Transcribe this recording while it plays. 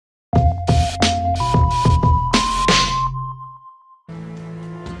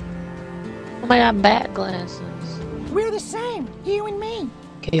I got bad glasses? We're the same, you and me.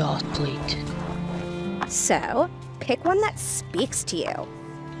 Chaos plate. So, pick one that speaks to you.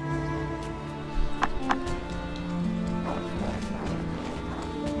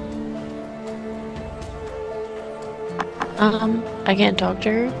 I can't talk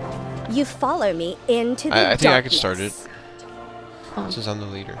to her. You follow me into the I think darkness. I could start it. Oh. Since I'm the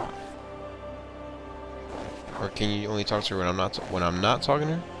leader. Or can you only talk to her when I'm not talking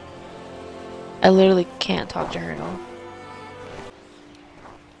to her? I literally can't talk to her at all.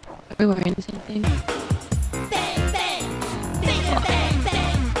 Are we wearing the same thing? Bang, bang, bigger bang,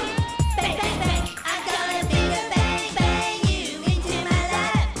 bang, bang, bang, bang. I'm gonna bigger bang, bang you into my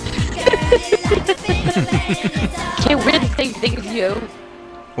life. Girl, you like a bigger bang, it's all Can't wear the same thing as you.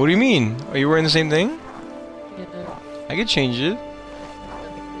 What do you mean? Are you wearing the same thing? Yeah. I could change it.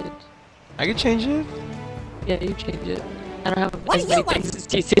 I could change it. Yeah, you change it. I don't have What as do many you want? things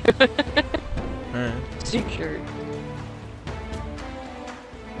as you do. Alright. Suit shirt.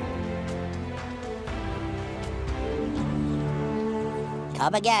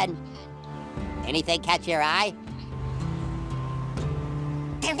 Come again. Anything catch your eye?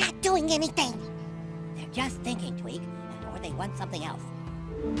 They're not doing anything. They're just thinking, Tweak. Or they want something else.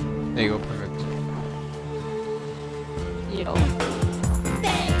 There you go, perfect. Yo.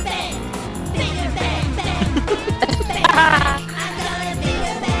 Bang, bang, bigger bang, bang, bang, bang. I'm gonna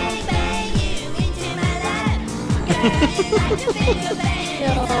bigger bang, bang you into my life. Girl, you like a bigger bang,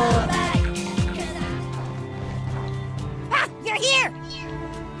 it's alright. 'Cause Ah! You're here!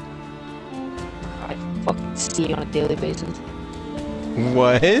 I fucking see you on a daily basis.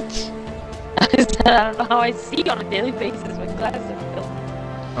 What? I said I don't know how I see you on a daily basis when glasses are filled.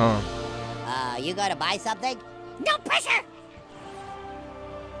 Oh. You gonna buy something? No pressure!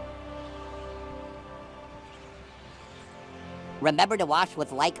 Remember to wash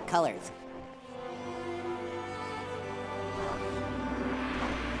with like colors.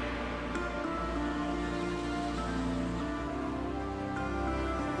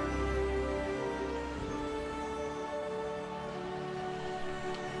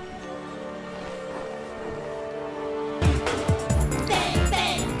 Bang,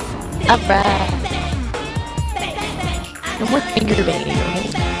 bang, Alright. bang, bang, bang, bang. No more finger banging,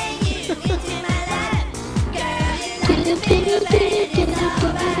 okay? Bang you into my life. Girl, you like a bigger bang, it's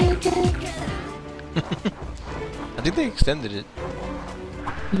alright. I think they extended it.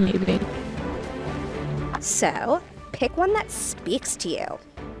 Maybe. So, pick one that speaks to you.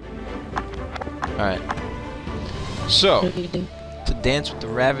 Alright. So, What do you do? to dance with the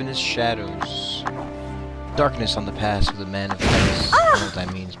ravenous shadows. Darkness on the pass of the man of ice. I don't know what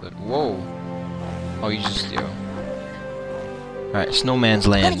that means, but whoa. Oh, you just, yo. Alright, Snowman's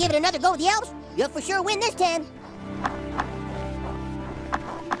Gonna land. give it another go with the elves? You'll for sure win this time.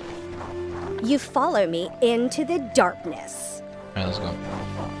 You follow me into the darkness. Alright, let's go.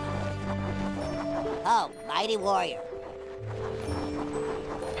 Oh, mighty warrior.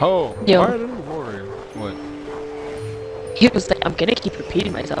 Oh, Yo. Fire the warrior. What? He was like, I'm gonna keep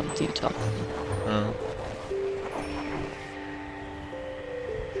repeating myself until you talk to me.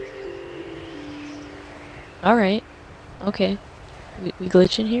 Alright. Okay. We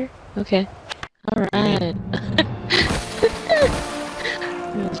glitching here? Okay. Alright.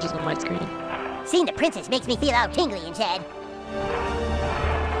 It's just on my screen. Seeing the princess makes me feel all tingly inside.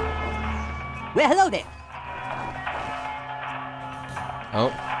 Well, hello there. Oh,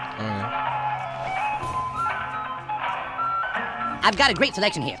 alright. I've got a great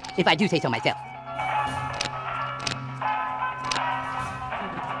selection here, if I do say so myself.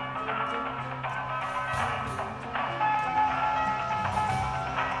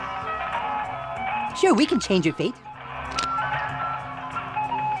 Sure, we can change your fate.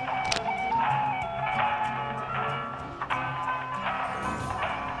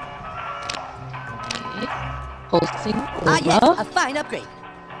 Okay. Pulsing Ah, yes, aura. a fine upgrade.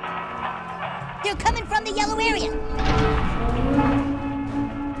 They're coming from the yellow area.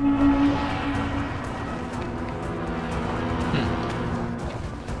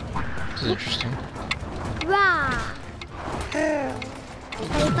 This is interesting. Rah! Bye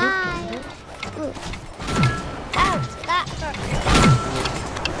bye. Ouch, that hurt.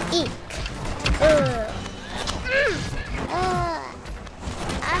 Eek.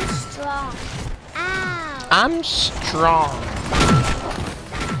 I'm strong. Ow. I'm strong.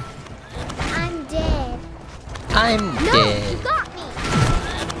 I'm dead. I'm No, dead. you got me.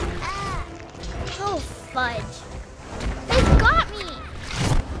 Oh, fudge. They got me.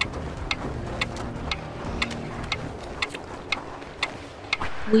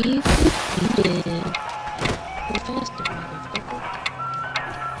 We've defeated. Go faster, motherfucker.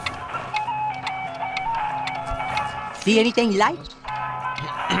 See anything you like?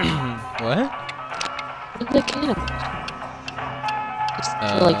 What? What are the cannibals? Just to,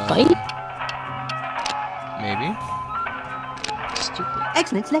 like, fight? Maybe. Stupid.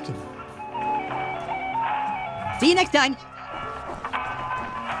 Excellent selection. See you next time.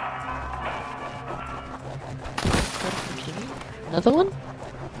 Another one?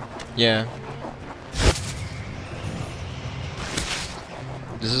 Yeah.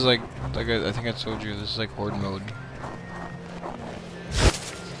 This is like I think I told you, this is like horde mode.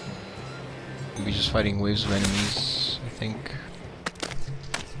 We'll be just fighting waves of enemies, I think.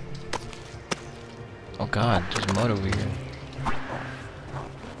 Oh god, there's mud over here.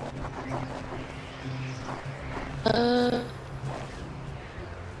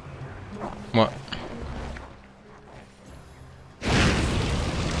 What?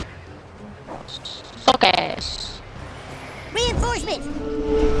 Suck ass. Reinforcements!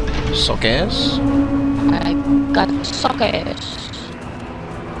 Suck ass? I got suck ass.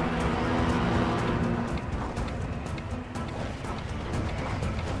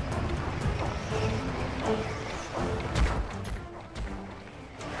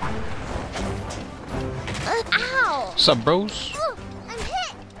 Ow! What's up, bros? Oh, I'm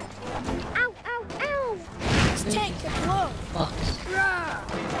hit! Ow, ow, ow! Let's take the blow. Fuck.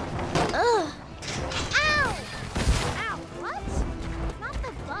 Ugh! Ow! Ow, what? Not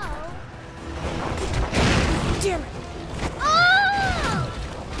the bow. Damn it. Oh!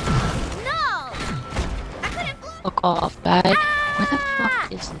 No! I couldn't blow. Fuck off, bag. Where the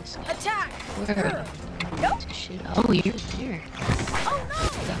fuck is this guy? Attack. Where? Nope. Shit. Oh, you're there. Oh no!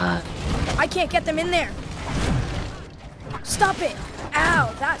 God. I can't get them in there. Stop it.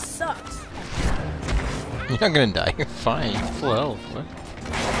 Ow, that sucks. You're not gonna die, you're fine. You're full health. What?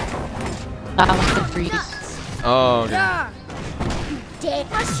 I was gonna freeze. Oh, okay. Yeah. Dead.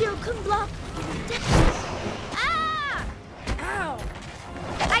 My shield couldn't block. Ah! Ow.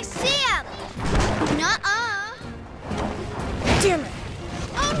 I see him! Nuh-uh! Damn it.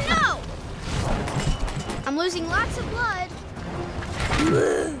 Oh no! I'm losing lots of blood.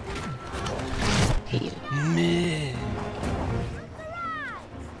 Hey, Meh.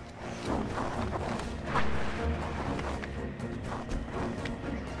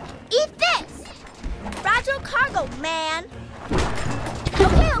 Eat this! Fragile cargo, man!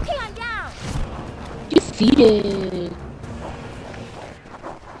 Okay, I'm down. defeated.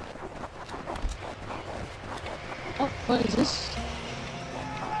 Oh, what is this?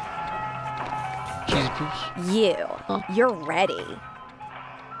 Cheesy poops. You. You're ready.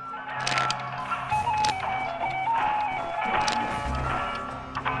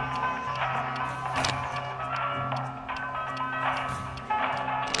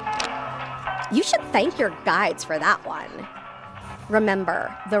 You should thank your guides for that one.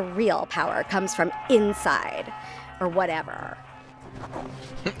 Remember, the real power comes from inside, or whatever.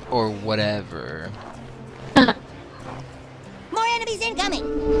 Or whatever. More enemies incoming!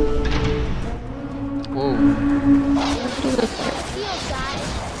 Whoa. Feel, guys.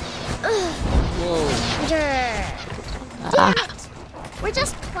 Whoa. Damn it! We're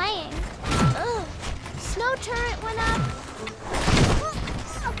just playing. Ugh. Snow turret went up.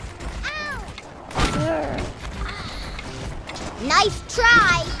 Ow! Nice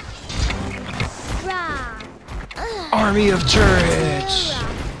try! Rah. Army of turrets.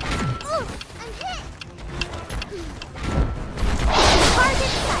 I'm hit!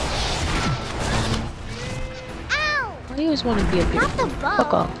 Target sight! Ow! Why do you always want to be a Not the bow.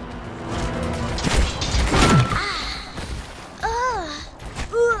 Fuck off.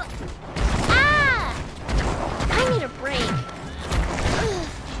 I need a break.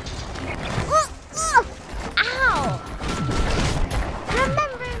 Ow!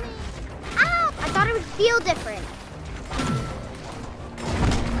 Remember me. Ow! I thought it would feel different.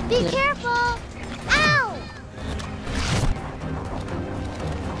 Be careful. Ow!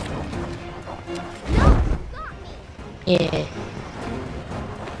 No, you got me. Yeah.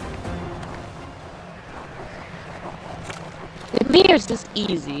 With me, it's just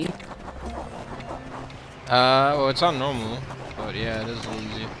easy. Well, it's on normal, but yeah, it is a little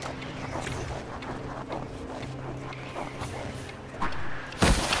easy.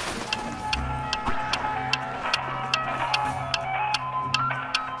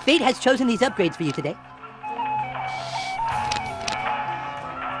 Fate has chosen these upgrades for you today.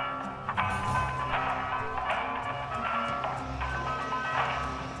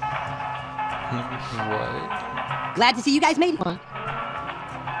 What? Glad to see you guys made it. What?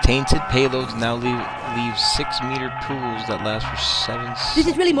 Tainted payloads now leave 6-meter pools that last for 7 seconds. This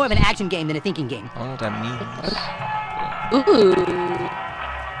is really more of an action game than a thinking game. I don't know what that means. Ooh.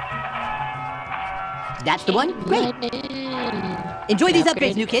 That's the one? Great. Enjoy these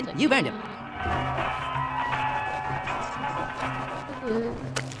upgrades, new kid. You've earned them.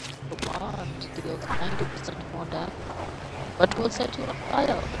 To go 90% more down. But we'll set you on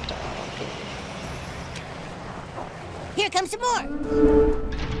fire. Here comes some more.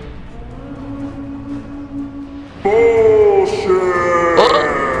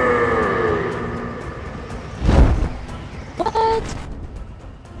 What?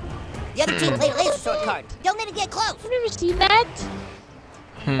 The other team played laser sword card. Don't let it get close. I've never seen that.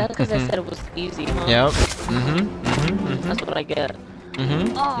 That's because I said it was easy, huh? Yep. That's what I get.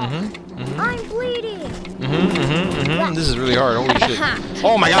 I'm bleeding. This is really hard. Holy shit.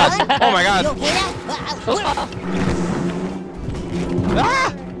 Oh my god. Oh my You god. okay now?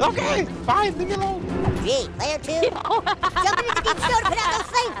 Ah! Okay. Fine. Leave me alone. Gee, player 2. Jump into the deep snow to put out those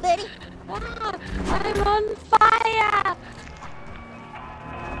flames, buddy. I'm on fire!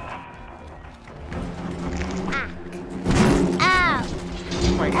 Ow!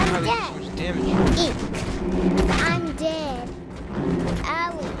 Oh my god. How much damage? I'm dead.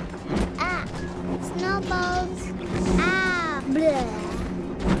 Owie. Ah. Snowballs. Ah. Blah.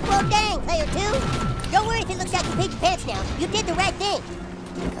 Well, dang, player 2. Don't worry if it looks like you paid your pants down. You did the right thing.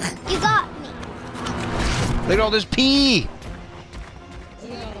 You got me. Look at all this pee.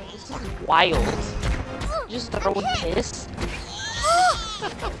 Wild. Just throwing piss.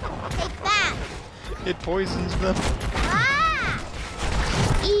 Take that. It poisons them. Ah.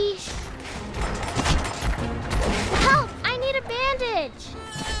 Eesh. Help! I need a bandage.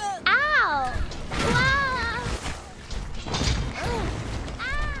 Ow. Wow.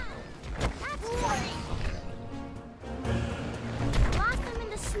 That's hurting. Lost them in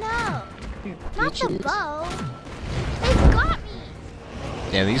the snow. Not the bow. They got me.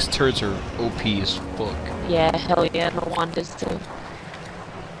 Yeah, these turrets are OP as fuck. Yeah, hell yeah, no one does too.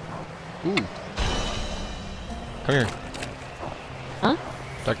 Ooh. Come here. Huh?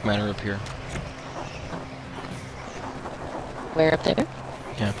 Dark matter up here. Where up there?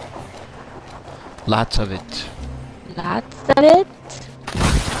 Yeah. Lots of it. Lots of it.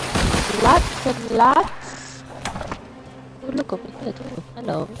 Lots and lots. Oh, look over there. Oh,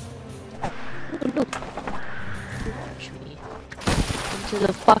 hello. Oh, look. Push me into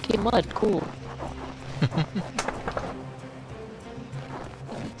the fucking mud. Cool.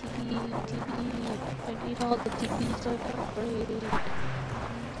 I need all the TP so I can upgrade.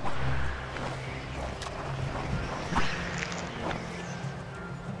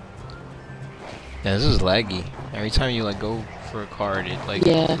 Yeah, this is laggy. Every time you like go for a card, it like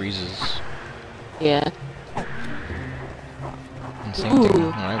freezes. Yeah. And same thing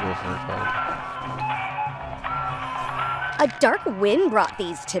when I go for a card. A dark wind brought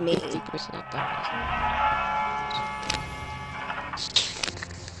these to me. 50% damage.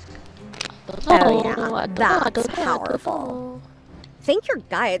 Oh yeah, that's powerful. Thank your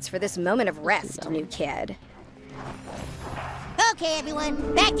guides for this moment of rest, new kid. Okay,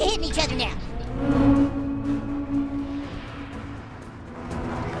 everyone. Back to hitting each other now.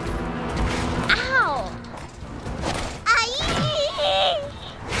 Ow! Aye!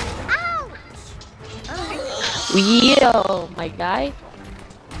 Ouch! Yo, my guy.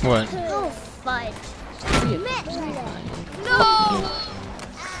 What? Oh, fudge. No!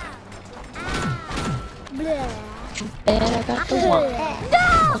 Blah. And I got the one.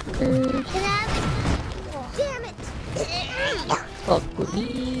 No! Can I have it? Damn it! Fuck with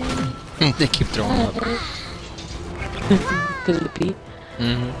me. They keep throwing up. Cause of the pee.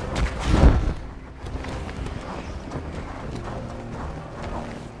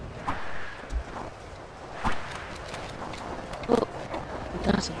 Oh,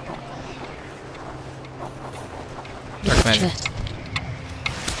 that's a Dark matter. chest.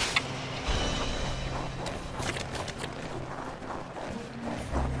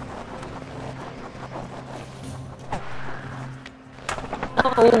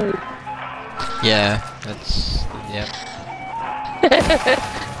 Oh. Yeah, that's yeah.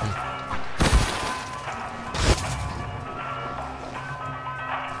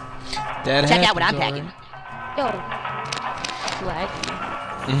 That Check out what I'm happened, packing. Yo. Laggy.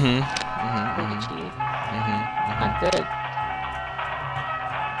 Glitchy. Not good.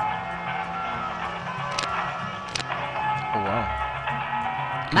 Oh wow.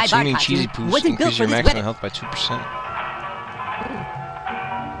 My bar Consuming costume cheesy poofs wasn't built increase for your this maximum weather. health by 2%.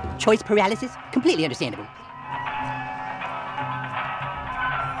 Choice paralysis? Completely understandable.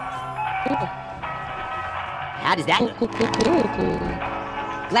 How does that look? Cool.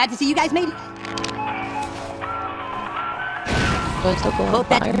 Glad to see you guys made it. Do I still go on Hope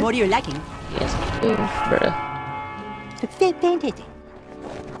that's fire? more to your liking. Yes, I do, bruh. Fantastic.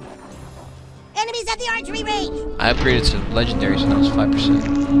 Enemies at the archery range! I upgraded to legendary, so now it's 5%.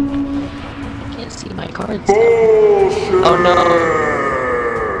 I can't see my cards. Oh no.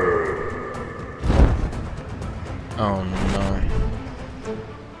 Oh no.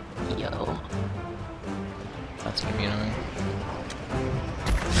 Yo. That's gonna be annoying.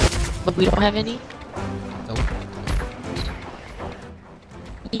 But we don't have any? Nope.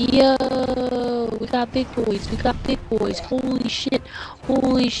 Yo, we got big boys. We got big boys. Holy shit.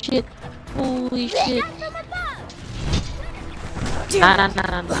 Holy shit. Holy shit. Nah.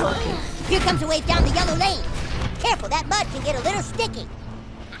 Okay. Here comes a wave down the yellow lane. Careful, that mud can get a little sticky.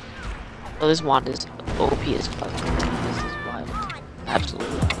 Oh, this wand is OP as fuck. This is wild.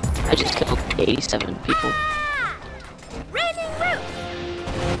 Absolutely. I just killed 87 people. Raining root!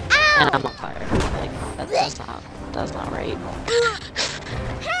 And I'm on fire. Like, that's not right.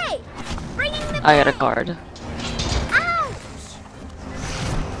 Hey! Bringing the I got a card. Ouch!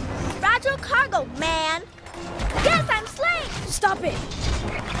 Fragile cargo, man! Yes, I'm slain! Stop it!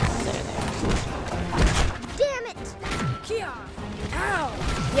 There. Damn it! Kia! Ow!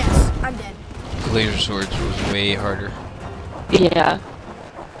 Yes, I'm dead. The laser swords was way harder. Yeah.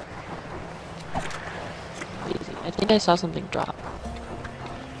 Easy. I think I saw something drop.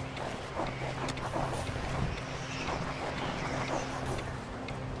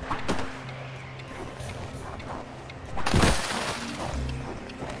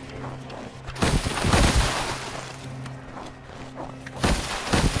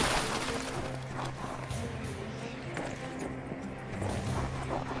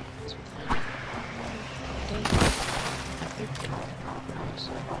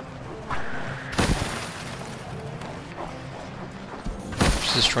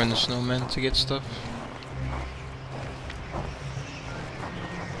 Just destroying the snowman to get stuff.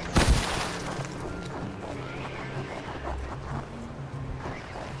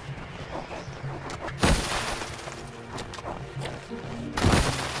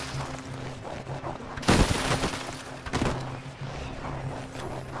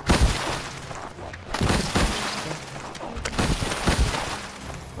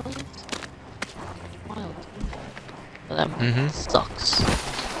 Wild. But that sucks.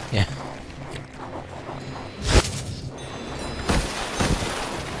 Yeah.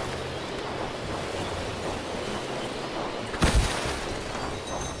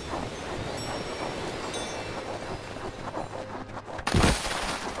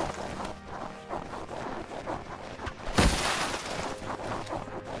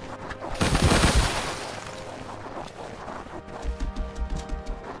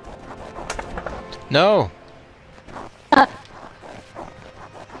 No!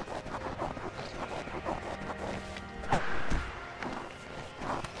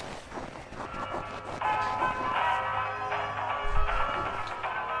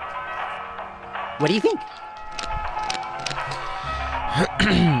 What do you think?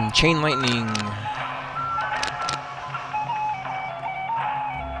 Chain lightning.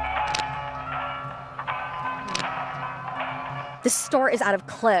 The store is out of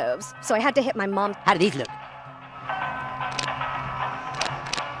cloves, so I had to hit my mom. How do these look?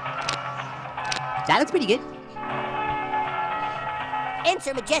 That looks pretty good. Ents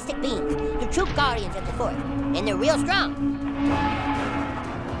are majestic beings, the true guardians of the forest, and they're real strong.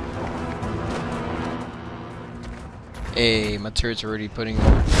 Hey, my turret's already putting. Look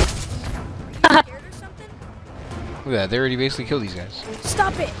at that, they already basically killed these guys.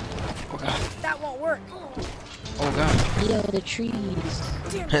 Stop it! Oh god. That won't work. Oh god. Yo, the trees.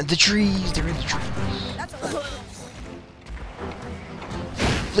 The trees, they're in the trees. That's a lot.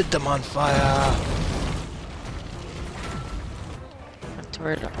 Lit them on fire. My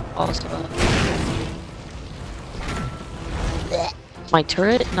turret also up. My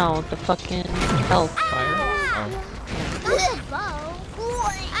turret? No, the fucking health. Fire? I'm hit! Oh.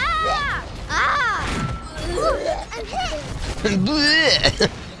 Really?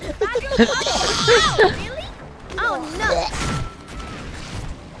 Oh no!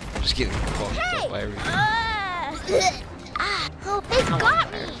 Just getting caught Hey! by everything. Oh, they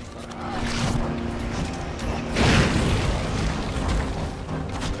got me!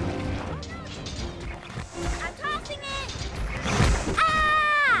 I'm tossing it!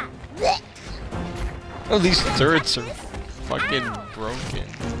 Ah! Oh, these turrets are fucking broken.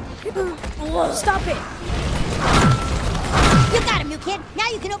 Stop it! You got him, new kid. Now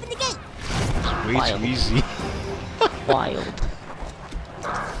you can open the gate. Way Wild. too easy. Wild.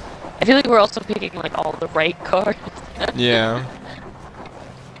 I feel like we're also picking like all the right cards. Yeah.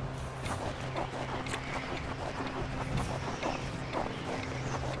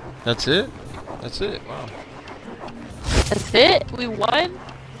 That's it? That's it? Wow. That's it? We won?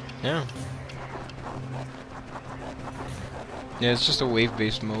 Yeah. Yeah, it's just a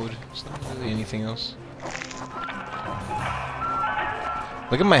wave-based mode. It's not really anything else.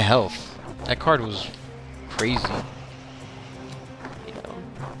 Look at my health. That card was crazy.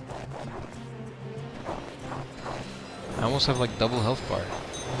 I almost have like double health bar.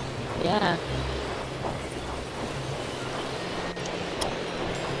 Yeah.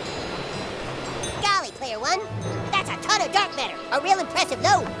 Golly, player one. That's a ton of dark matter. A real impressive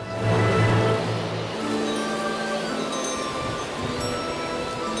load.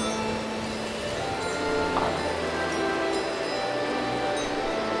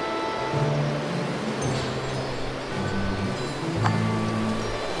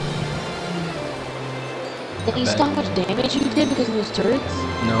 Did you see how much damage you did because of those turrets?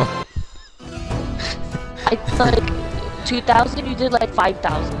 No. I like 2,000, you did like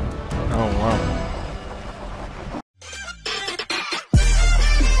 5,000. Oh wow.